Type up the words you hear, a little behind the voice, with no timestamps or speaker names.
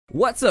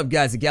What's up,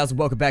 guys and gals, and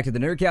welcome back to the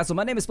Nerd Castle.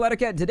 My name is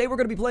Splattercat, and today we're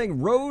going to be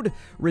playing Road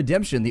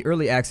Redemption, the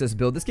early access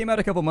build. This came out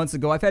a couple months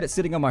ago. I've had it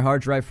sitting on my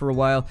hard drive for a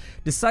while.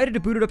 Decided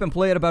to boot it up and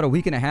play it about a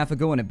week and a half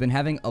ago, and have been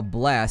having a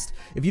blast.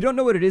 If you don't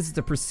know what it is, it's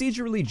a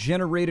procedurally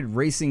generated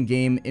racing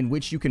game in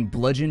which you can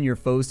bludgeon your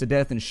foes to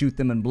death and shoot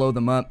them and blow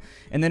them up,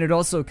 and then it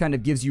also kind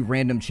of gives you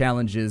random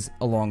challenges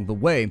along the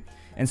way.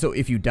 And so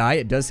if you die,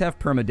 it does have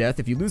permadeath.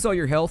 If you lose all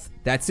your health,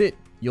 that's it.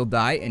 You'll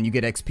die, and you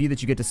get XP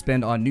that you get to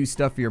spend on new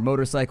stuff for your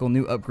motorcycle,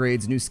 new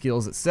upgrades, new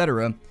skills,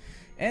 etc.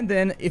 And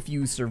then, if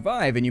you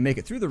survive and you make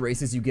it through the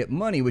races, you get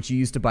money, which you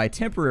use to buy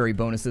temporary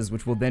bonuses,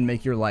 which will then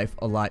make your life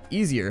a lot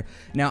easier.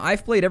 Now,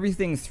 I've played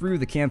everything through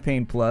the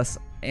Campaign Plus,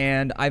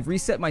 and I've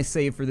reset my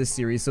save for this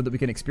series so that we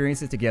can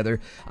experience it together.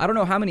 I don't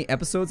know how many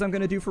episodes I'm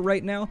going to do for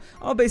right now.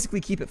 I'll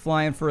basically keep it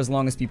flying for as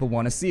long as people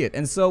want to see it.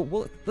 And so,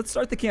 well, let's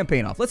start the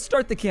campaign off. Let's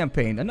start the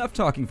campaign. Enough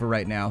talking for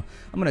right now.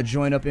 I'm going to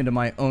join up into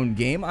my own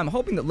game. I'm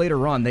hoping that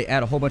later on they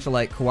add a whole bunch of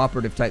like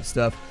cooperative type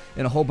stuff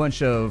and a whole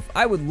bunch of...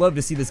 I would love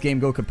to see this game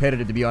go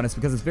competitive, to be honest,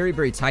 because it's very,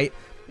 very tight.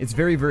 It's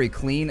very, very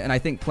clean, and I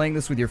think playing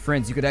this with your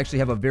friends, you could actually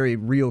have a very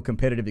real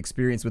competitive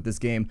experience with this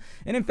game.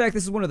 And in fact,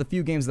 this is one of the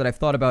few games that I've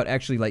thought about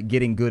actually like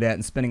getting good at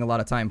and spending a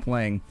lot of time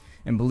playing.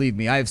 And believe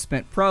me, I have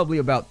spent probably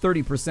about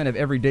 30% of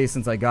every day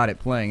since I got it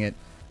playing it.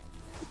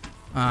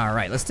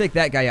 Alright, let's take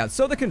that guy out.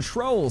 So the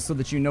controls, so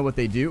that you know what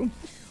they do.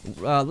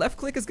 Left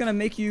click is going to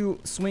make you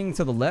swing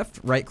to the left.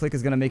 Right click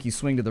is going to make you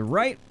swing to the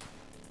right.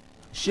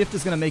 Shift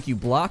is going to make you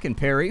block and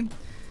parry.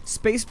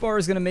 Spacebar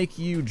is going to make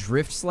you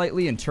drift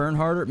slightly and turn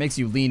harder. It makes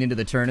you lean into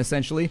the turn,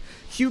 essentially.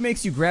 Q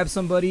makes you grab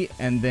somebody,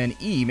 and then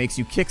E makes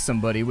you kick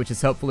somebody, which is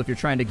helpful if you're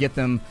trying to get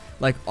them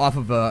like off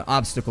of an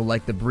obstacle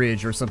like the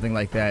bridge or something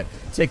like that.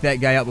 Take that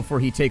guy out before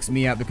he takes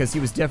me out, because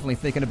he was definitely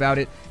thinking about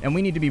it, and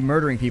we need to be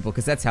murdering people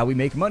because that's how we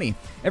make money.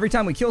 Every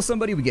time we kill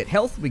somebody, we get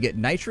health, we get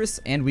nitrous,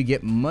 and we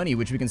get money,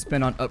 which we can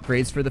spend on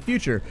upgrades for the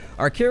future.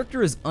 Our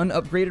character is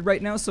unupgraded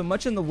right now, so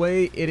much in the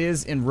way it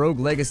is in Rogue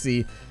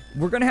Legacy.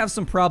 We're going to have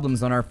some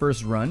problems on our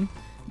first run,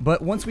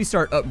 but once we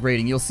start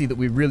upgrading, you'll see that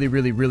we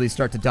really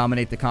start to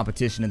dominate the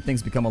competition and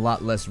things become a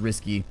lot less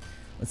risky.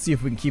 Let's see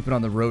if we can keep it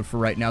on the road for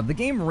right now. The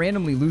game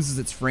randomly loses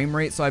its frame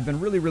rate, so I've been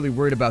really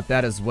worried about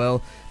that as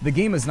well. The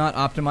game is not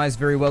optimized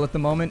very well at the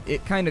moment.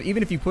 It kind of,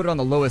 even if you put it on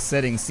the lowest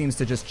settings, seems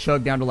to just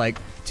chug down to like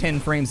 10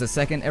 frames a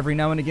second every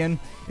now and again.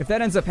 If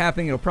that ends up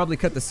happening, it'll probably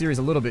cut the series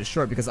a little bit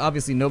short, because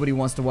obviously nobody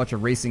wants to watch a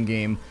racing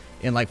game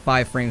in like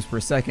 5 frames per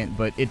second,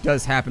 but it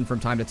does happen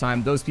from time to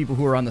time. Those people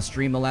who were on the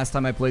stream the last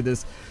time I played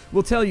this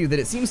will tell you that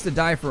it seems to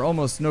die for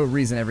almost no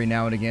reason every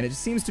now and again. It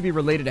just seems to be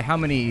related to how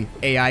many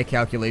AI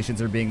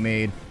calculations are being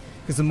made,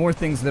 because the more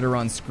things that are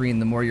on screen,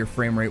 the more your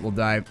frame rate will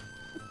die.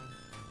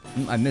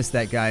 I missed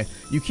that guy.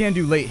 You can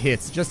do late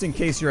hits, just in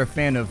case you're a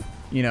fan of,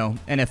 you know,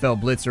 NFL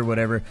Blitz or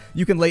whatever.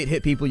 You can late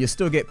hit people, you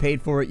still get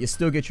paid for it, you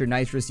still get your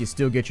nitrous, you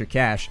still get your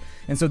cash.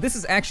 And so this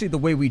is actually the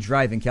way we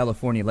drive in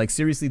California. Like,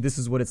 seriously, this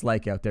is what it's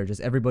like out there.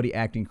 Just everybody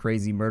acting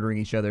crazy, murdering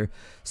each other,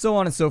 so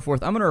on and so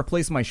forth. I'm going to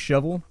replace my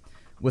shovel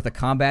with a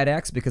combat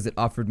axe because it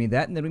offered me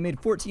that, and then we made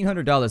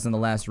 $1,400 in the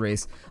last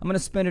race. I'm going to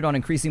spend it on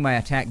increasing my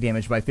attack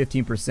damage by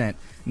 15%.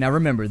 Now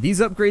remember, these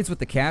upgrades with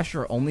the cash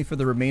are only for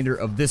the remainder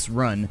of this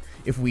run.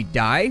 If we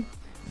die,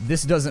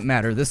 this doesn't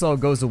matter. This all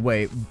goes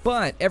away.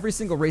 But every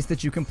single race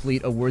that you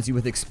complete awards you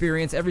with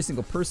experience. Every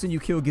single person you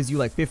kill gives you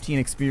like 15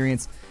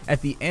 experience.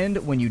 At the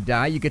end, when you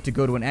die, you get to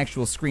go to an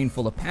actual screen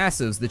full of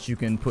passives that you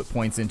can put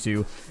points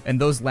into,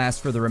 and those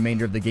last for the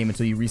remainder of the game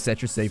until you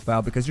reset your save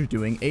file, because you're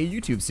doing a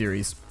YouTube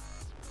series.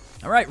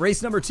 Alright,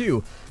 race number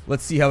 2.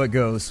 Let's see how it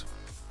goes.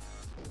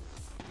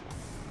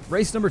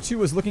 Race number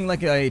 2 is looking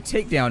like a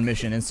takedown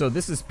mission, and so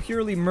this is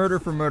purely murder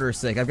for murder's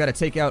sake. I've got to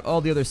take out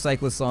all the other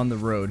cyclists on the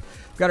road.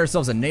 We've got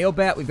ourselves a nail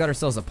bat, we've got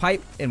ourselves a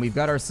pipe, and we've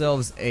got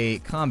ourselves a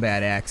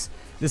combat axe.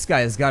 This guy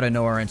has got to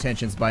know our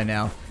intentions by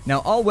now. Now,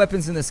 all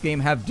weapons in this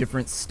game have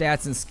different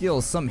stats and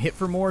skills. Some hit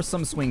for more,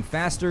 some swing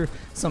faster,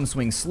 some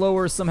swing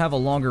slower, some have a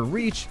longer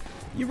reach.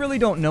 You really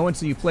don't know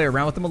until you play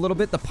around with them a little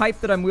bit. The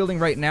pipe that I'm wielding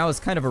right now is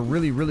kind of a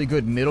really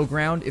good middle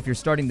ground if you're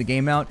starting the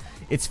game out.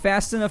 It's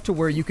fast enough to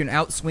where you can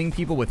outswing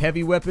people with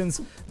heavy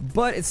weapons,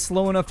 but it's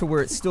slow enough to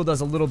where it still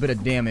does a little bit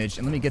of damage.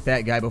 And let me get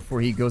that guy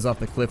before he goes off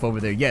the cliff over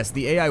there. Yes,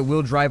 the AI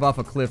will drive off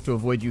a cliff to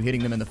avoid you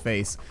hitting them in the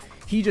face.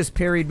 He just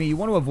parried me. You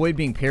want to avoid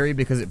being parried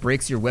because it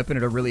breaks your weapon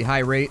at a really high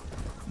rate.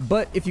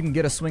 But if you can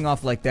get a swing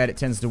off like that, it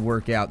tends to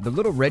work out. The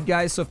little red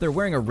guys, so if they're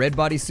wearing a red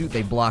bodysuit,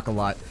 they block a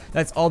lot.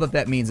 That's all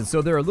that means. And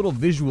so there are little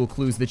visual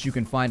clues that you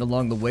can find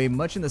along the way,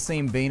 much in the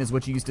same vein as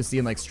what you used to see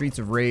in like Streets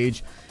of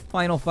Rage,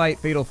 Final Fight,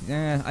 Fatal...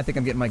 I think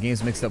I'm getting my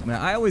games mixed up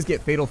now. I always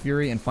get Fatal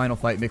Fury and Final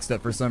Fight mixed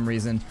up for some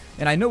reason.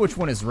 And I know which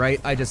one is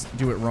right, I just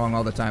do it wrong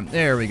all the time.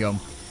 There we go.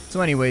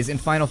 So anyways, in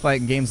Final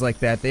Fight and games like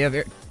that, they have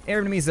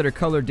enemies that are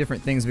colored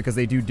different things because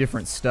they do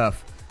different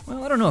stuff.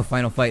 Well, I don't know if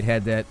Final Fight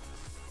had that.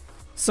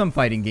 Some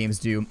fighting games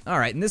do.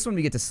 Alright, in this one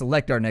we get to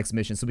select our next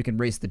mission, so we can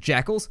race the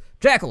jackals.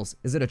 Jackals!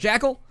 Is it a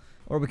jackal?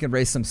 Or we can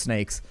race some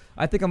snakes.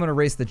 I think I'm going to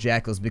race the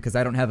jackals because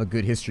I don't have a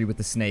good history with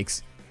the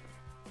snakes.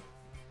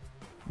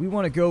 We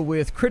want to go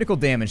with critical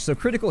damage. So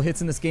critical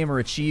hits in this game are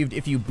achieved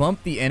if you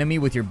bump the enemy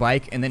with your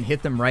bike and then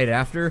hit them right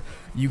after.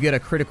 You get a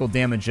critical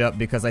damage up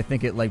because I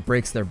think it like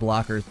breaks their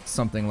block or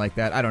something like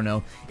that. I don't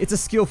know. It's a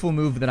skillful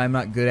move that I'm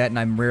not good at and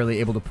I'm rarely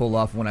able to pull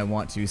off when I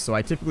want to. So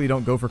I typically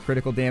don't go for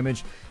critical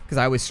damage because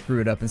I always screw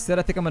it up. Instead,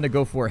 I think I'm going to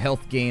go for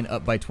health gain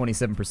up by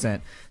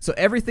 27%. So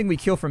everything we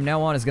kill from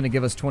now on is going to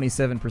give us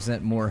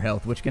 27% more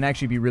health, which can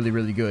actually be really,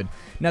 really good.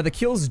 Now the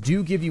kills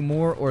do give you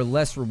more or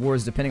less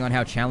rewards depending on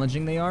how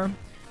challenging they are.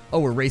 Oh,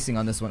 we're racing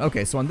on this one.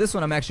 Okay, so on this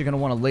one, I'm actually going to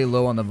want to lay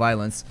low on the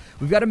violence.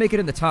 We've got to make it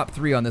in the top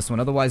 3 on this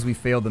one, otherwise we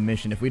fail the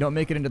mission. If we don't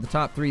make it into the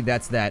top 3,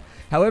 that's that.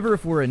 However,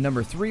 if we're in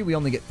number 3, we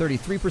only get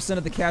 33%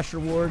 of the cash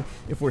reward.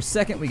 If we're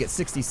second, we get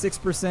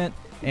 66%.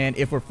 And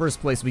if we're first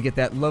place, we get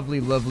that lovely,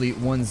 lovely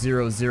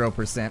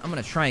 100%. I'm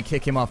going to try and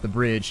kick him off the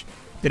bridge.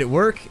 Did it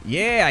work?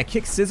 Yeah, I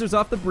kicked scissors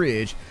off the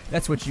bridge.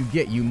 That's what you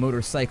get, you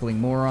motorcycling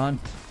moron.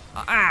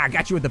 Ah,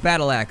 got you with the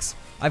battle axe.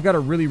 I've got a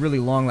really, really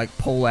long, like,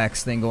 pole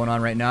axe thing going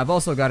on right now. I've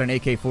also got an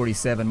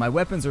AK-47. My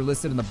weapons are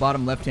listed in the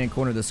bottom left-hand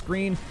corner of the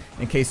screen,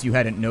 in case you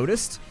hadn't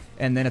noticed.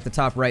 And then at the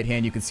top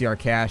right-hand, you can see our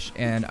cash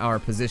and our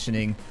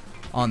positioning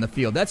on the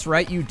field. That's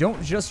right, you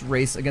don't just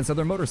race against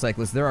other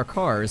motorcyclists. There are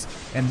cars,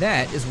 and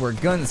that is where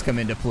guns come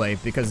into play,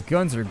 because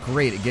guns are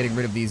great at getting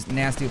rid of these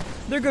nasty...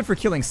 They're good for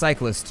killing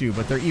cyclists, too,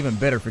 but they're even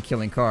better for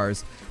killing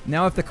cars.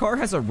 Now, if the car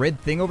has a red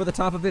thing over the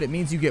top of it, it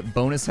means you get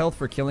bonus health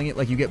for killing it,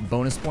 like you get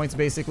bonus points,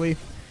 basically.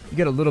 You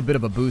get a little bit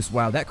of a boost.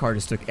 Wow, that car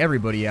just took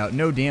everybody out.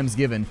 No dams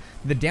given.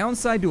 The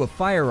downside to a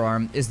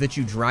firearm is that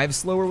you drive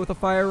slower with a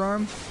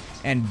firearm,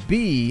 and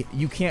B,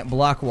 you can't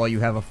block while you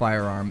have a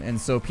firearm, and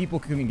so people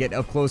can get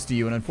up close to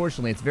you, and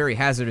unfortunately it's very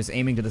hazardous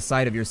aiming to the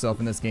side of yourself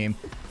in this game.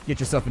 Get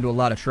yourself into a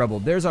lot of trouble.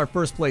 There's our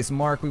first place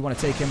Mark. We want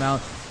to take him out.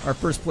 Our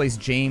first place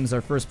James, our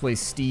first place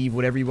Steve,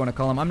 whatever you want to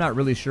call him. I'm not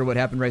really sure what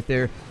happened right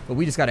there, but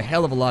we just got a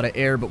hell of a lot of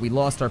air, but we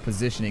lost our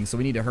positioning, so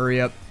we need to hurry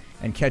up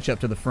and catch up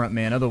to the front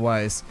man.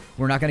 Otherwise,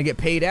 we're not going to get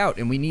paid out,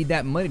 and we need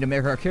that money to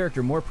make our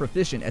character more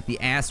proficient at the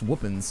ass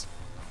whoopins.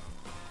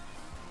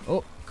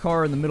 Oh,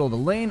 car in the middle of the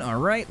lane. All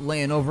right,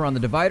 laying over on the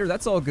divider.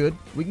 That's all good.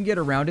 We can get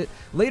around it.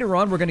 Later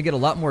on, we're going to get a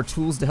lot more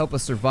tools to help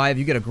us survive.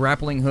 You get a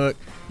grappling hook.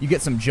 You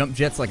get some jump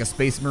jets like a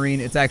Space Marine.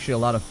 It's actually a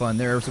lot of fun.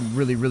 There are some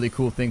really, really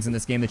cool things in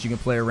this game that you can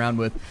play around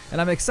with,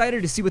 and I'm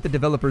excited to see what the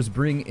developers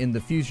bring in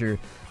the future.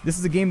 This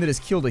is a game that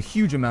has killed a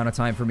huge amount of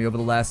time for me over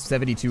the last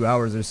 72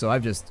 hours or so.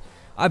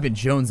 I've been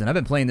jonesing. I've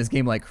been playing this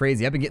game like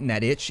crazy. I've been getting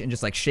that itch and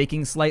just like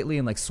shaking slightly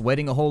and like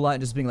sweating a whole lot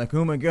and just being like,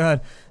 oh my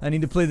god, I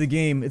need to play the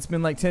game. It's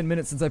been like 10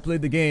 minutes since I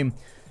played the game.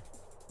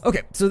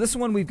 Okay, so this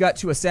one we've got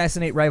to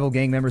assassinate rival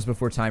gang members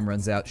before time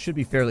runs out. Should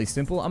be fairly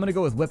simple. I'm going to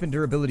go with weapon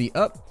durability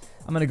up.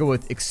 I'm going to go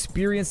with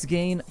experience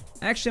gain.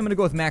 Actually, I'm going to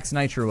go with max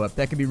nitro up.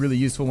 That could be really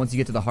useful once you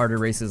get to the harder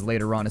races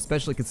later on,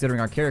 especially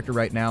considering our character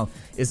right now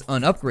is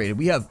unupgraded.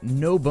 We have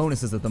no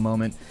bonuses at the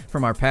moment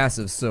from our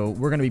passives, so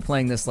we're going to be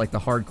playing this like the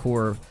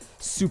hardcore,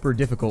 super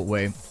difficult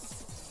way.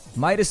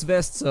 Midas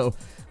Vest, so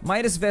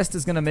Midas Vest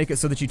is going to make it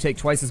so that you take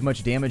twice as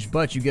much damage,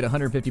 but you get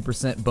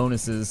 150%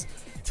 bonuses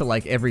to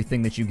like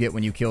everything that you get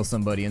when you kill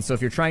somebody. And so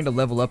if you're trying to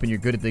level up and you're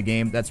good at the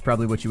game, that's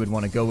probably what you would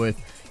want to go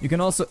with. You can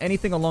also,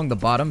 anything along the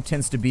bottom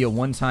tends to be a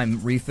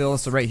one-time refill.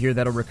 So right here,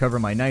 that'll recover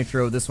my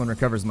nitro. This one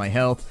recovers my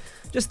health.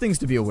 Just things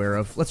to be aware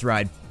of. Let's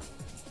ride.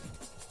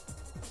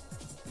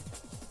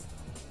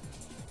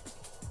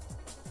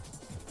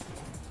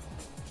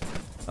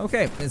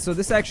 Okay, and so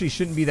this actually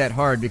shouldn't be that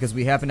hard because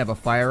we happen to have a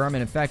firearm,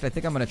 and in fact, I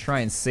think I'm going to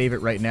try and save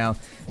it right now.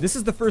 This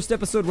is the first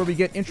episode where we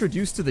get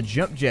introduced to the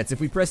jump jets. If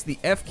we press the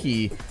F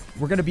key,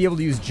 we're going to be able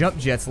to use jump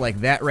jets like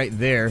that right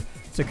there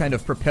to kind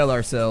of propel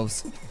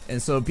ourselves.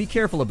 And so be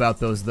careful about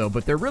those though,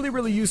 but they're really,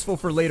 really useful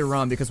for later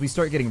on because we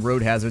start getting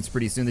road hazards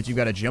pretty soon that you've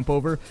got to jump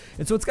over.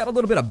 And so it's got a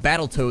little bit of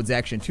Battletoads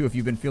action too if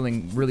you've been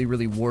feeling really,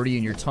 really warty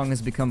and your tongue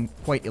has become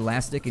quite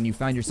elastic and you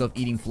find yourself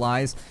eating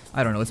flies.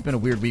 I don't know, it's been a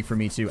weird week for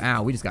me too.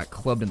 Ow, we just got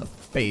clubbed in the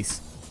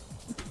face.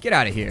 Get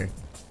out of here.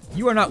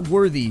 You are not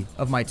worthy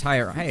of my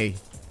tire. Hey,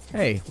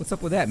 what's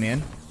up with that, man?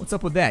 What's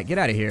up with that? Get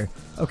out of here.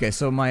 Okay,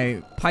 so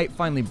my pipe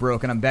finally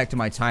broke and I'm back to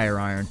my tire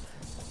iron.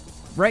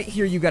 Right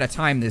here, you gotta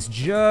time this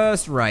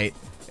just right.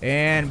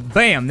 And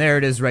bam, there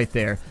it is right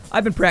there.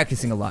 I've been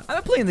practicing a lot.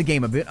 I've been playing the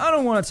game a bit. I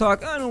don't want to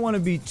talk. I don't want to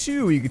be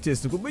too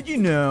egotistical, but you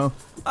know,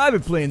 I've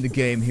been playing the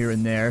game here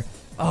and there.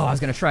 Oh, I was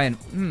going to try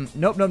and...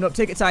 Nope.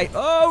 Take it tight.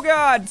 Oh,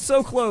 God.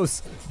 So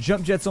close.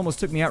 Jump jets almost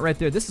took me out right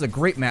there. This is a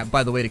great map,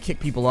 by the way, to kick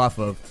people off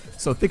of.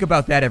 So think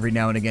about that every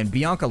now and again.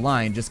 Bianca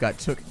Line just got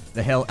took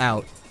the hell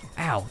out.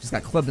 Ow. Just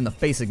got clubbed in the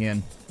face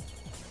again.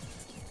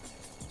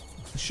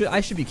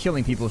 I should be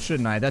killing people,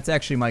 shouldn't I? That's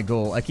actually my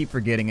goal. I keep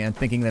forgetting it and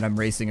thinking that I'm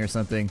racing or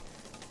something.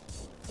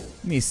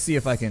 Let me see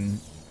if I can...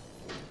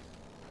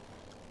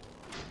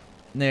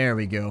 There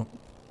we go.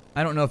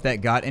 I don't know if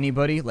that got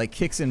anybody. Like,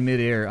 kicks in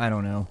midair. I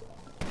don't know.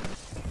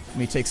 Let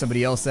me take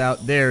somebody else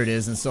out. There it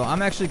is. And so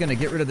I'm actually going to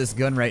get rid of this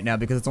gun right now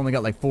because it's only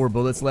got like 4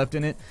 bullets left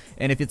in it.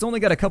 And if it's only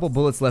got a couple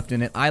bullets left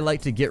in it, I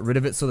like to get rid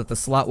of it so that the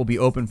slot will be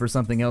open for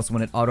something else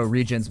when it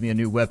auto-regens me a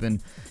new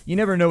weapon. You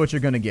never know what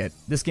you're going to get.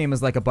 This game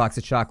is like a box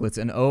of chocolates,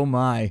 and oh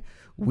my,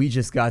 we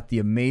just got the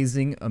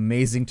amazing,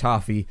 amazing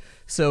toffee.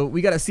 So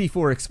we got a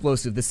C4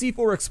 explosive. The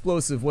C4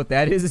 explosive, what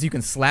that is you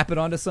can slap it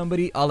onto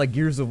somebody a la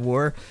Gears of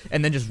War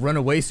and then just run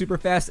away super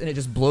fast and it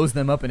just blows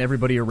them up and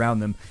everybody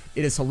around them.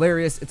 It is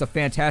hilarious. It's a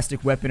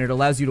fantastic weapon. It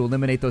allows you to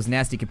eliminate those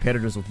nasty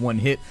competitors with one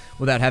hit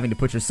without having to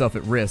put yourself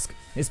at risk,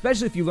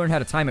 especially if you learn how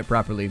to time it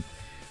properly.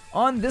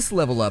 On this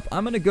level up,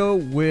 I'm going to go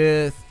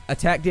with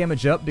attack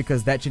damage up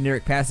because that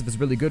generic passive is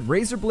really good.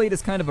 Razor Blade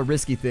is kind of a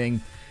risky thing.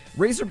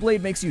 Razor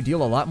Blade makes you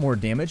deal a lot more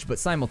damage, but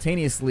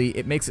simultaneously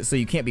it makes it so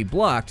you can't be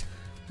blocked.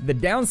 The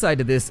downside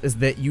to this is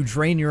that you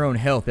drain your own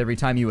health every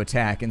time you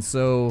attack, and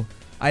so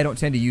I don't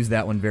tend to use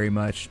that one very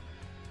much.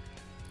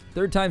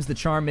 Third time's the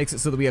charm makes it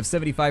so that we have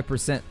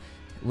 75%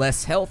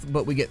 less health,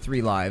 but we get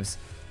 3 lives.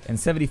 And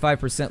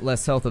 75%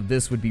 less health of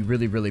this would be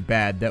really, really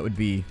bad. That would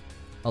be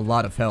a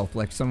lot of health,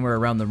 like somewhere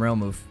around the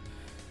realm of,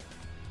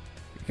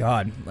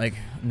 God, like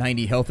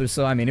 90 health or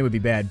so. I mean, it would be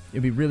bad. It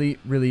would be really,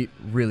 really,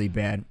 really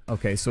bad.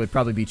 Okay, so it'd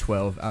probably be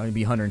 12. It'd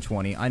be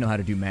 120. I know how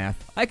to do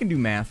math. I can do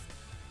math.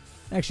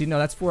 Actually, no,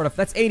 that's 4 out of...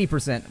 That's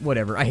 80%.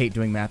 Whatever. I hate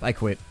doing math. I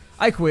quit.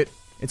 I quit.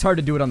 It's hard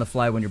to do it on the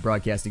fly when you're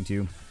broadcasting,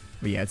 too.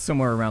 But yeah, it's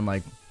somewhere around,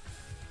 like,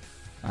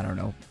 I don't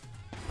know,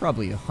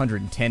 probably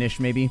 110-ish,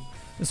 maybe.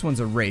 This one's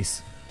a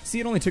race. See,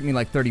 it only took me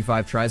like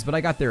 35 tries, but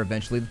I got there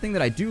eventually. The thing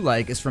that I do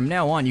like is from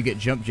now on you get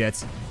jump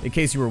jets, in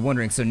case you were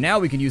wondering. So now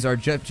we can use our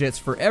jump jets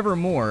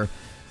forevermore,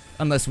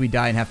 unless we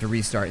die and have to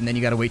restart. And then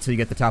you gotta wait till you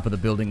get the top of the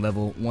building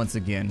level once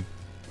again.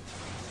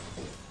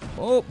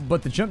 Oh,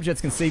 but the jump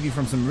jets can save you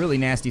from some really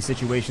nasty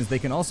situations. They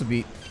can also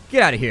be...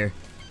 Get out of here.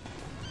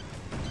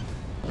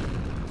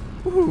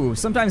 Ooh,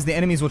 sometimes the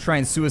enemies will try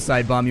and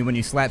suicide bomb you when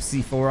you slap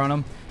C4 on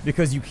them,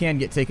 because you can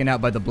get taken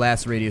out by the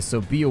blast radius,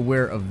 so be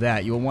aware of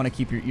that. You'll want to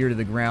keep your ear to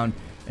the ground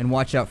and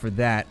watch out for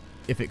that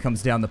if it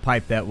comes down the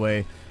pipe that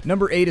way.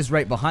 Number 8 is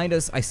right behind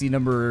us. I see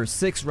number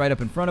 6 right up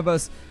in front of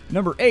us.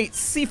 Number 8,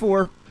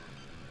 C4.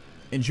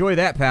 Enjoy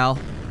that, pal.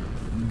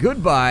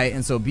 Goodbye.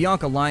 And so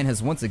Bianca Line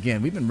has once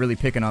again, we've been really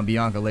picking on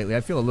Bianca lately.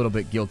 I feel a little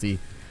bit guilty.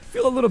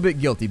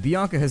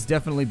 Bianca has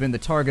definitely been the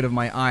target of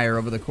my ire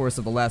over the course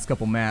of the last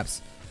couple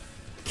maps.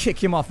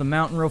 Kick him off the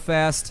mountain real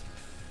fast.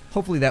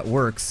 Hopefully that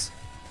works.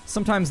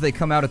 Sometimes they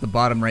come out at the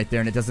bottom right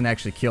there and it doesn't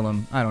actually kill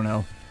him. I don't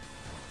know.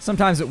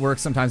 Sometimes it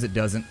works, sometimes it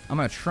doesn't. I'm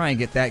going to try and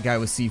get that guy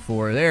with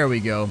C4. There we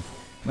go.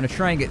 I'm going to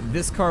try and get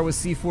this car with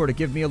C4 to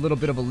give me a little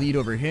bit of a lead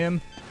over him.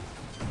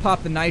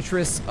 Pop the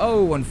nitrous.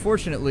 Oh,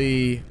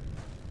 unfortunately,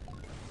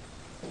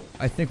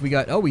 I think we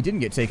got... Oh, we didn't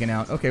get taken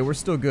out. Okay, we're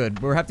still good.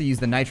 We'll have to use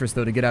the nitrous,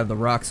 though, to get out of the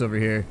rocks over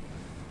here.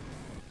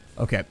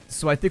 Okay,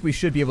 so I think we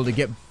should be able to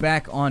get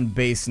back on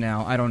base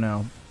now. I don't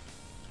know.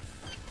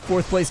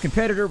 4th place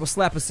competitor, we'll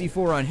slap a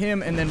C4 on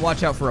him and then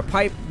watch out for a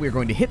pipe. We're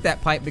going to hit that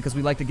pipe because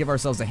we like to give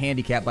ourselves a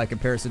handicap by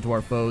comparison to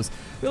our foes.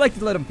 We like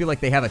to let them feel like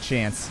they have a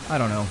chance. I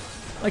don't know.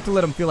 Like to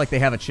let them feel like they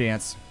have a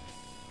chance.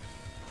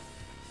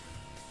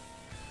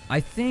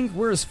 I think,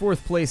 where is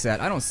 4th place at?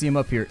 I don't see him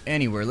up here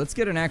anywhere. Let's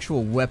get an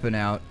actual weapon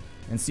out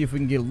and see if we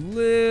can get a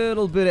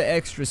little bit of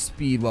extra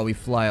speed while we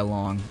fly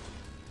along.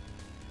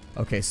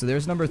 Okay, so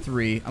there's number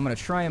 3. I'm going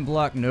to try and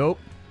block. Nope.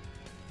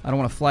 I don't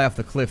want to fly off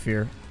the cliff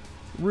here.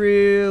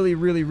 Really,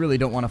 really, really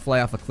don't want to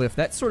fly off a cliff.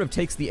 That sort of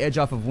takes the edge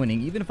off of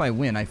winning. Even if I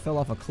win, I fell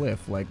off a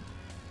cliff. Like,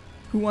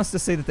 who wants to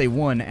say that they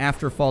won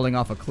after falling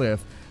off a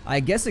cliff? I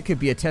guess it could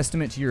be a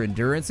testament to your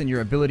endurance and your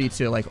ability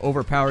to, like,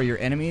 overpower your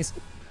enemies.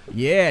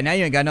 Yeah, now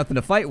you ain't got nothing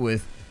to fight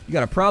with. You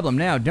got a problem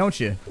now, don't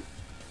you?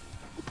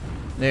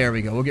 There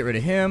we go. We'll get rid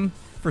of him.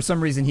 For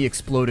some reason, he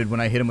exploded when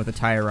I hit him with a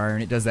tire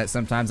iron. It does that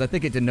sometimes. I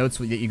think it denotes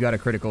that you got a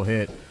critical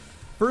hit.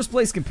 1st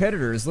place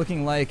competitor is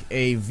looking like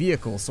a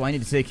vehicle, so I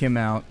need to take him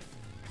out.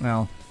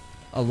 Well,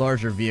 a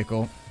larger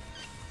vehicle.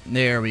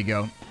 There we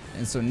go.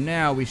 And so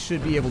now we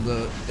should be able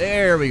to...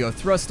 There we go.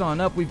 Thrust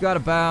on up. We've got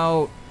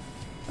about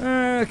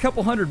a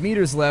couple 100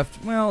 meters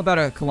left. Well, about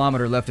a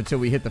kilometer left until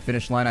we hit the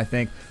finish line, I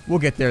think. We'll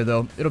get there,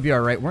 though. It'll be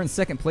alright. We're in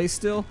 2nd place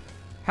still.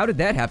 How did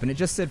that happen? It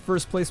just said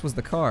 1st place was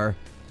the car.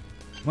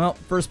 Well,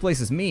 1st place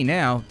is me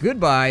now.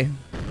 Goodbye.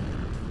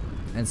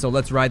 And so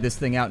let's ride this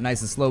thing out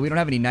nice and slow. We don't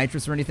have any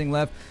nitrous or anything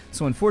left,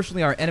 so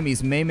unfortunately our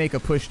enemies may make a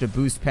push to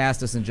boost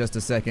past us in just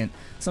a second.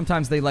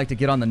 Sometimes they like to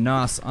get on the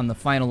NOS on the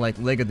final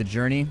leg of the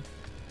journey.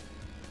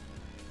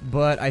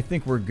 But I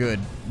think we're good.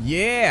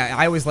 Yeah,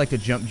 I always like to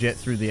jump jet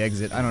through the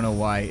exit. I don't know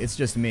why. It's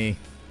just me.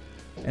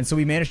 And so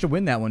we managed to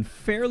win that one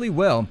fairly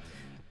well.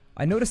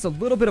 I noticed a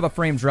little bit of a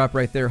frame drop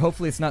right there.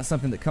 Hopefully it's not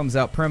something that comes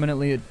out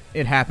permanently.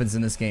 It happens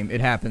in this game.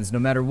 It happens no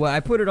matter what. I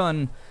put it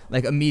on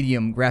like a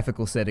medium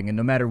graphical setting, and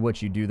no matter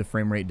what you do, the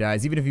frame rate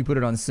dies. Even if you put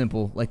it on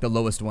simple, like the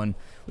lowest one.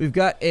 We've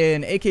got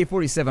an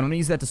AK-47. I'm going to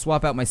use that to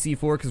swap out my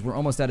C4 because we're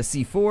almost out of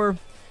C4.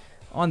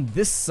 On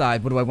this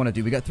side, what do I want to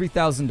do? We got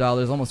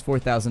 $3,000, almost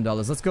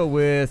 $4,000. Let's go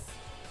with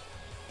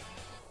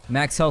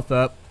max health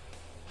up.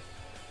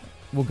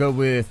 We'll go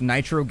with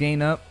nitro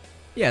gain up.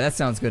 Yeah, that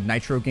sounds good.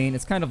 Nitro gain.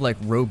 It's kind of like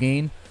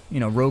Rogaine. You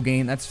know,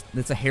 Rogaine,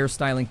 that's a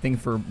hairstyling thing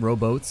for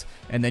rowboats.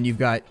 And then you've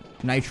got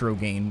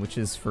Nitrogaine, which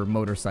is for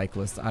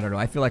motorcyclists. I don't know.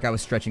 I feel like I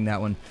was stretching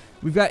that one.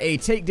 We've got a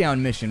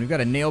takedown mission. We've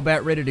got a nail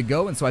bat ready to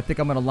go, and so I think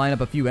I'm going to line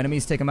up a few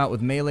enemies, take them out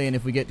with melee, and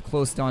if we get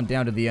close on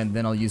down to the end,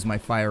 then I'll use my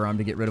firearm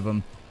to get rid of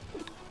them.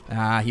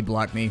 Ah, he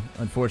blocked me,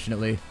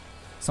 unfortunately.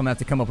 So I'm going to have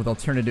to come up with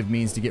alternative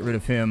means to get rid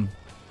of him.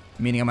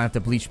 Meaning I'm going to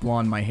have to bleach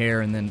blonde my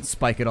hair and then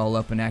spike it all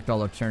up and act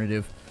all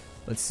alternative.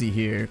 Let's see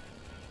here.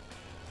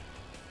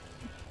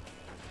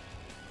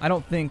 I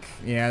don't think...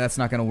 Yeah, that's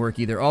not going to work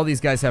either. All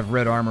these guys have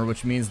red armor,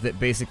 which means that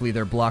basically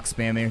they're block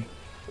spamming.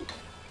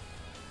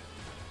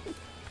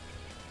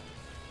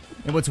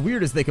 And what's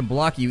weird is they can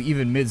block you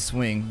even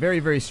mid-swing. Very,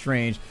 very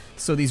strange.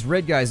 So these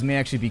red guys may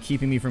actually be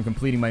keeping me from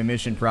completing my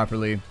mission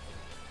properly.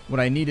 What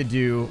I need to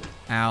do,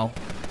 ow,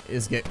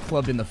 is get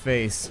clubbed in the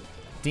face.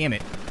 Damn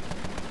it.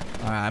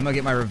 Alright, I'm gonna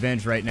get my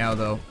revenge right now,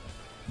 though.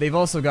 They've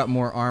also got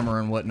more armor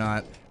and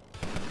whatnot.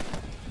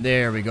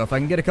 There we go. If I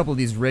can get a couple of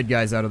these red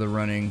guys out of the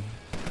running,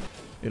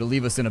 it'll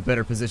leave us in a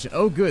better position.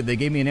 Oh, good. They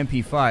gave me an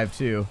MP5,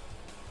 too.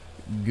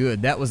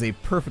 Good. That was a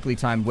perfectly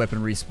timed weapon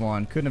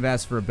respawn. Couldn't have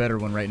asked for a better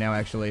one right now,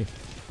 actually.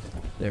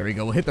 There we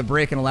go. We'll hit the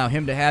brake and allow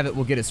him to have it.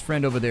 We'll get his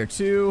friend over there,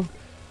 too.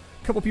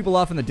 A couple people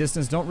off in the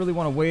distance. Don't really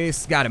want to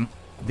waste. Got him.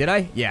 Did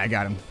I? Yeah, I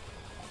got him.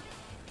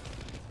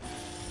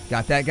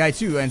 Got that guy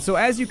too. And so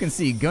as you can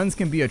see, guns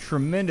can be a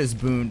tremendous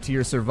boon to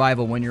your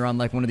survival when you're on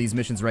like one of these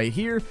missions right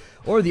here.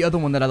 Or the other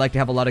one that I like to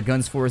have a lot of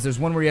guns for is there's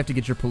one where you have to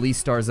get your police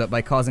stars up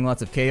by causing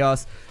lots of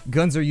chaos.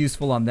 Guns are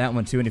useful on that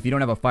one too, and if you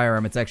don't have a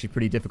firearm, it's actually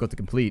pretty difficult to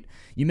complete.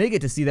 You may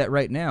get to see that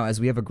right now as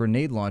we have a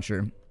grenade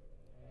launcher.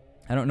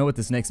 I don't know what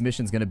this next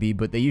mission's going to be,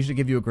 but they usually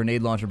give you a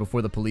grenade launcher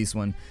before the police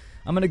one.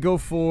 I'm going to go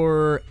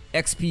for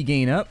XP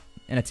gain up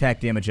and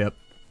attack damage up.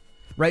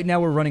 Right now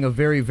we're running a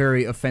very,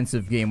 very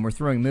offensive game. We're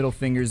throwing middle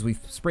fingers. We've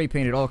spray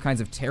painted all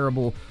kinds of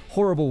terrible,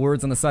 horrible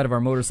words on the side of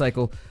our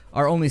motorcycle.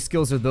 Our only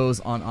skills are those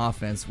on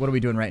offense. What are we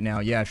doing right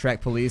now? Yeah,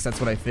 track police. That's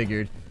what I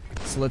figured.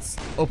 So let's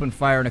open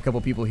fire on a couple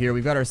people here.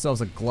 We've got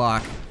ourselves a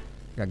Glock.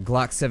 Got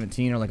Glock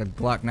 17 or like a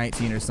Glock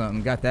 19 or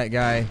something. Got that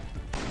guy.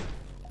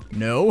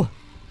 No.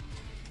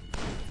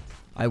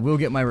 I will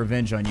get my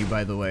revenge on you,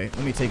 by the way.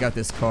 Let me take out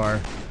this car.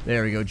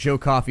 There we go. Joe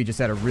Coffey just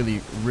had a really,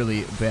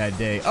 really bad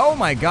day. Oh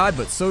my god,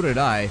 but so did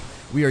I.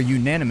 We are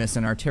unanimous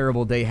in our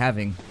terrible day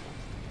having.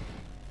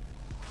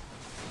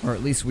 Or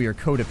at least we are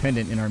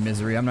codependent in our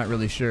misery. I'm not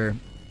really sure.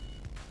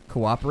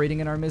 Cooperating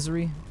in our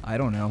misery? I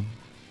don't know.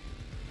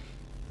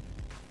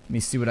 Let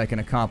me see what I can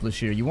accomplish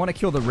here. You want to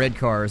kill the red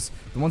cars.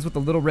 The ones with the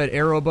little red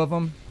arrow above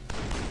them.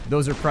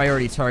 Those are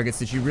priority targets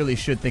that you really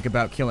should think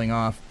about killing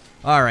off.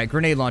 Alright,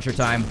 grenade launcher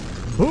time.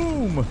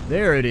 Boom!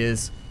 There it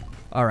is.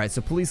 Alright,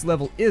 so police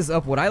level is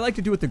up. What I like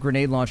to do with the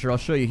grenade launcher, I'll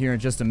show you here in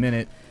just a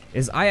minute,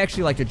 is I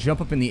actually like to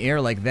jump up in the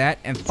air like that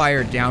and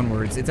fire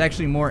downwards. It's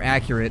actually more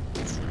accurate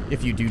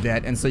if you do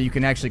that, and so you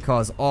can actually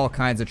cause all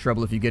kinds of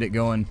trouble if you get it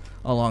going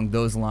along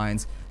those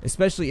lines.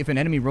 Especially if an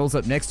enemy rolls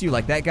up next to you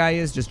like that guy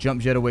is, just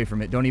jump jet away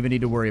from it. Don't even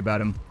need to worry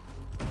about him.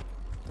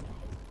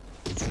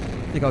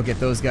 I think I'll get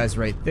those guys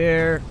right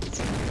there.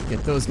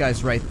 Get those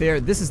guys right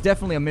there. This is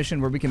definitely a mission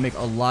where we can make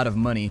a lot of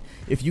money.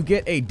 If you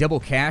get a double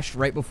cash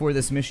right before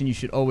this mission, you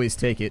should always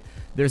take it.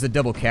 There's a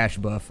double cash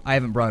buff. I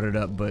haven't brought it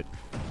up, but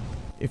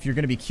if you're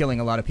going to be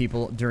killing a lot of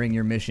people during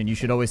your mission, you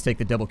should always take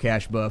the double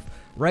cash buff.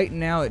 Right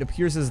now, it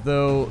appears as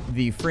though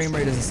the frame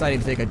rate is deciding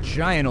to take a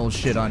giant old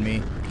shit on me,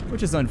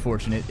 which is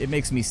unfortunate. It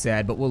makes me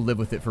sad, but we'll live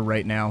with it for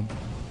right now.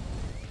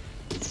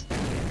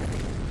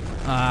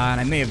 And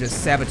I may have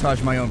just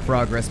sabotaged my own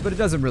progress, but it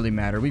doesn't really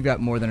matter. We've got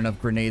more than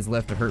enough grenades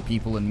left to hurt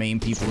people and maim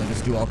people and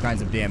just do all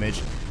kinds of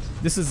damage.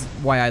 This is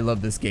why I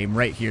love this game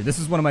right here. This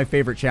is one of my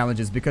favorite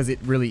challenges because it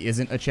really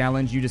isn't a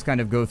challenge. You just kind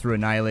of go through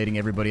annihilating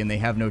everybody and they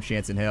have no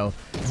chance in hell.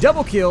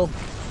 Double kill!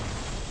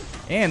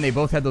 And they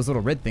both had those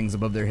little red things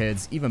above their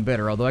heads. Even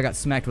better, although I got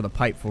smacked with a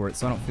pipe for it,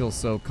 so I don't feel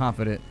so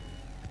confident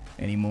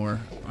anymore.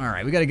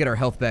 Alright, we gotta get our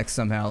health back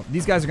somehow.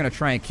 These guys are gonna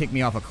try and kick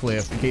me off a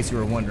cliff, in case you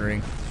were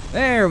wondering.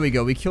 There we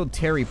go, we killed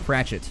Terry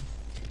Pratchett.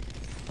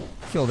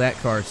 Kill that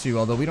car too,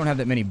 although we don't have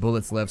that many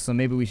bullets left, so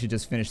maybe we should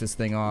just finish this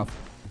thing off.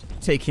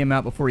 Take him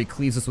out before he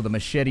cleaves us with a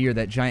machete or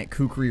that giant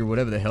kukri or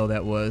whatever the hell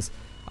that was.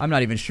 I'm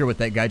not even sure what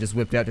that guy just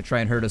whipped out to try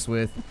and hurt us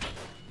with.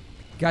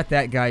 Got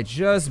that guy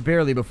just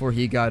barely before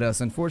he got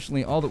us.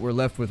 Unfortunately, all that we're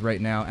left with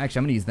right now... Actually,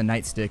 I'm going to use the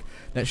nightstick.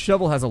 That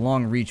shovel has a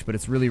long reach, but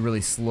it's really,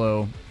 really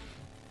slow.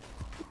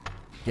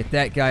 Get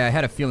that guy. I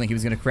had a feeling he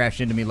was going to crash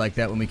into me like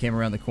that when we came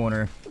around the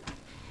corner.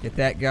 Get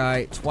that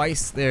guy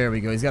twice. There we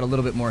go. He's got a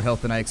little bit more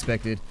health than I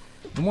expected.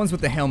 The ones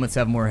with the helmets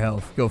have more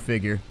health. Go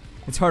figure.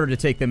 It's harder to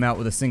take them out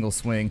with a single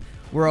swing.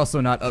 We're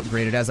also not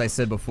upgraded, as I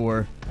said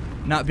before.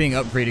 Not being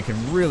upgraded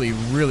can really,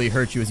 really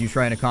hurt you as you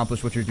try and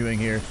accomplish what you're doing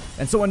here.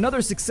 And so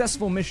another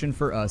successful mission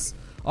for us.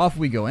 Off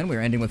we go, and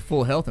we're ending with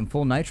full health and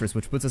full nitrous,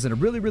 which puts us in a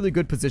really, really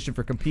good position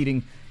for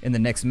competing in the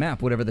next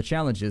map, whatever the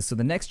challenge is. So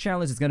the next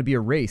challenge is going to be a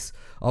race.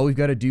 All we've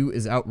got to do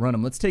is outrun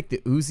them. Let's take the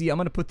Uzi. I'm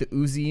going to put the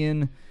Uzi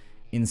in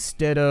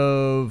instead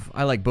of...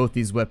 I like both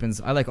these weapons.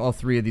 I like all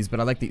three of these,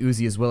 but I like the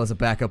Uzi as well as a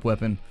backup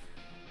weapon.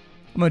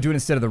 I'm going to do it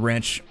instead of the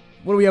wrench.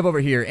 What do we have over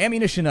here?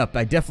 Ammunition up.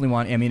 I definitely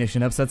want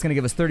ammunition up, so that's going to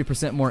give us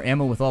 30% more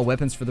ammo with all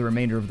weapons for the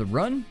remainder of the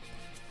run.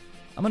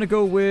 I'm going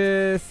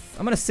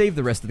to save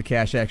the rest of the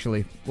cash,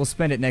 actually. We'll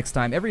spend it next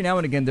time. Every now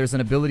and again, there's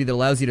an ability that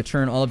allows you to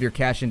turn all of your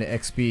cash into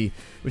XP,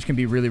 which can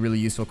be really, really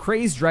useful.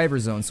 Crazed Driver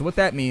Zone. So what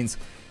that means,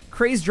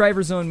 Crazed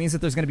Driver Zone means that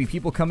there's going to be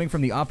people coming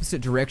from the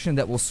opposite direction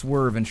that will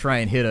swerve and try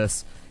and hit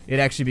us. It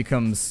actually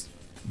becomes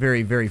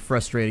very, very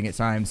frustrating at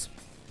times.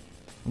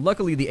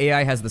 Luckily, the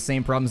AI has the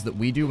same problems that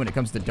we do when it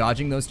comes to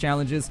dodging those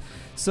challenges,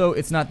 so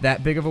it's not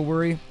that big of a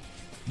worry.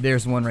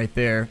 There's one right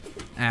there.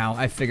 Ow,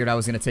 I figured I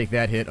was going to take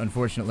that hit,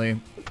 unfortunately.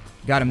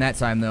 Got him that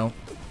time, though.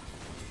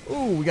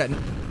 Ooh, we got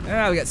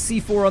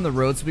C4 on the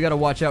road, so we got to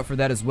watch out for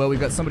that as well. We've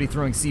got somebody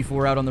throwing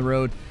C4 out on the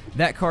road.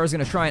 That car is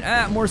going to try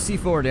and... more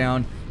C4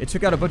 down. It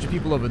took out a bunch of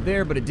people over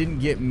there, but it didn't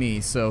get me.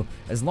 So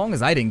as long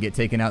as I didn't get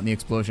taken out in the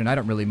explosion, I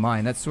don't really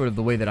mind. That's sort of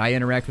the way that I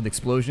interact with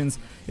explosions.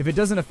 If it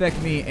doesn't affect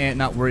me, and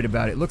not worried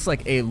about it. It looks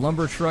like a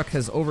lumber truck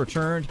has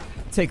overturned.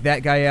 Take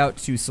that guy out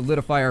to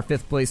solidify our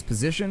 5th place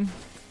position.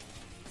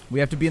 We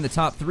have to be in the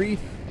top 3.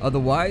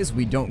 Otherwise,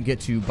 we don't get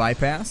to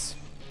bypass.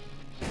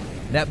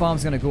 That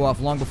bomb's going to go off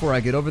long before I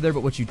get over there,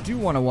 but what you do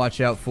want to watch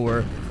out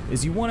for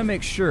is you want to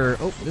make sure...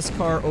 Oh, this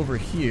car over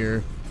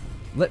here...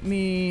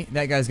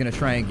 That guy's going to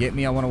try and get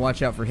me. I want to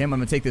watch out for him. I'm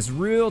going to take this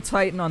real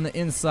tight on the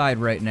inside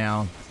right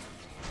now.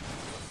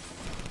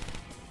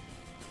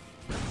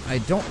 I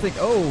don't think...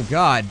 Oh,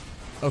 God.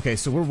 Okay,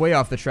 so we're way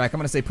off the track. I'm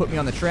going to say put me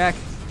on the track.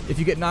 If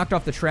you get knocked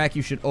off the track,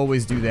 you should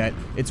always do that.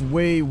 It's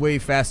way, way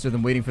faster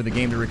than waiting for the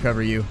game to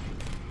recover you.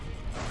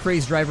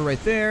 Crazed driver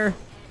right there.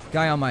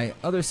 Guy on my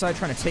other side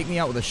trying to take me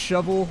out with a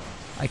shovel.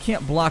 I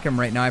can't block him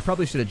right now. I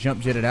probably should have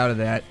jump jetted out of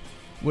that.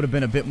 Would have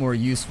been a bit more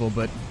useful,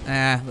 but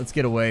let's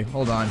get away.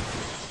 Hold on.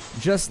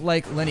 Just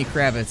like Lenny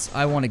Kravitz,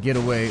 I want to get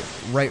away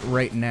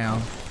right now.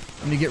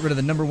 I'm going to get rid of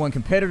the #1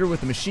 competitor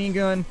with the machine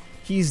gun.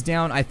 He's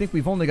down. I think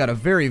we've only got a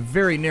very,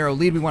 very narrow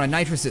lead. We want to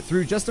nitrous it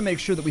through just to make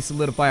sure that we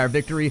solidify our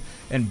victory.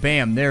 And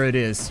bam, there it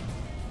is.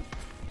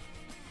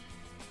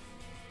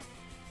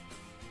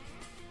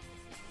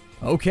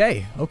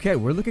 Okay,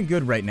 we're looking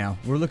good right now.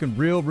 We're looking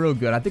real, real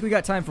good. I think we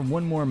got time for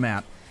one more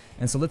map.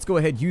 And so let's go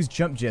ahead, use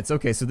jump jets.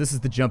 Okay, so this is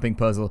the jumping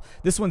puzzle.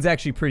 This one's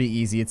actually pretty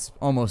easy. It's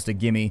almost a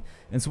gimme.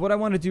 And so what I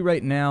want to do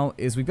right now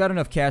is we've got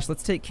enough cash.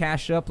 Let's take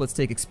cash up, let's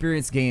take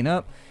experience gain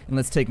up, and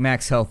let's take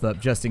max health up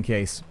just in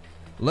case.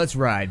 Let's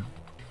ride.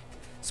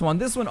 So on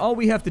this one, all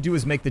we have to do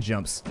is make the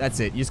jumps. That's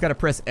it. You just got to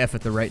press F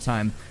at the right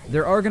time.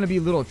 There are going to be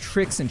little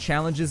tricks and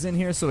challenges in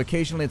here, so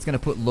occasionally it's going to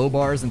put low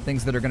bars and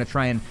things that are going to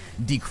try and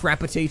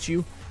decapitate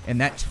you. And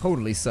that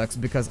totally sucks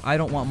because I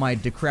don't want my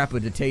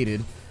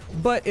decapitated.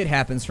 But it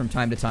happens from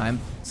time to time.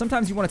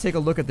 Sometimes you want to take a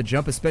look at the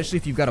jump, especially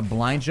if you've got a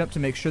blind jump, to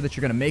make sure that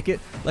you're going to make it.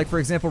 Like, for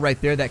example, right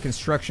there, that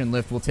construction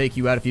lift will take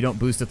you out if you don't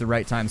boost at the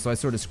right time, so I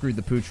sort of screwed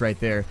the pooch right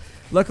there.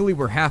 Luckily,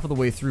 we're half of the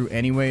way through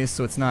anyways,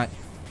 so it's not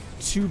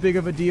too big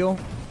of a deal.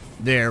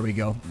 There we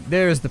go.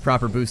 There's the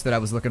proper boost that I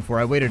was looking for.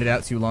 I waited it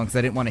out too long because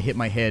I didn't want to hit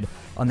my head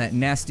on that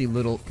nasty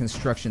little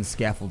construction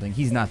scaffolding.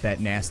 He's not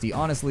that nasty.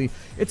 Honestly,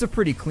 it's a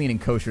pretty clean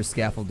and kosher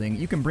scaffolding.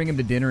 You can bring him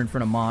to dinner in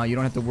front of Ma. You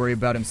don't have to worry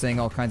about him saying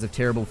all kinds of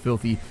terrible,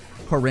 filthy,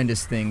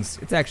 horrendous things.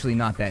 It's actually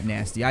not that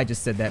nasty. I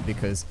just said that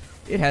because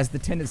it has the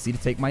tendency to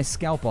take my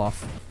scalp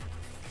off.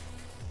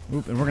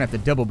 Oop, and we're going to have to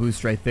double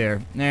boost right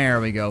there.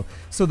 There we go.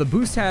 So the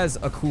boost has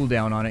a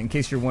cooldown on it, in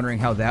case you're wondering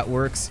how that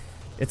works.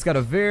 It's got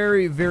a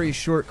very, very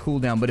short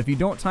cooldown, but if you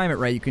don't time it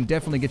right, you can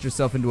definitely get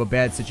yourself into a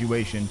bad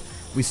situation.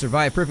 We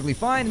survive perfectly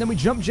fine, and then we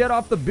jump jet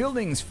off the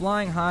buildings,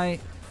 flying high.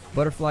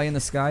 Butterfly in the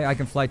sky. I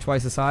can fly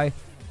twice as high.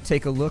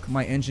 Take a look.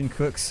 My engine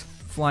cooks.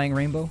 Flying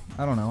rainbow.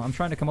 I don't know. I'm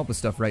trying to come up with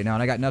stuff right now,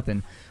 and I got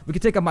nothing. We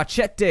could take a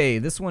machete.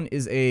 This one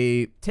is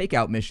a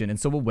takeout mission, and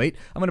so we'll wait.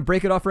 I'm going to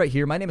break it off right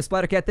here. My name is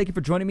Splattercat. Thank you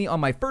for joining me on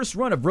my first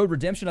run of Road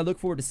Redemption. I look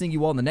forward to seeing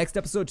you all in the next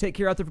episode. Take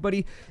care out there,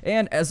 everybody,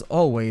 and as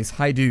always,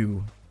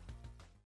 hi-do.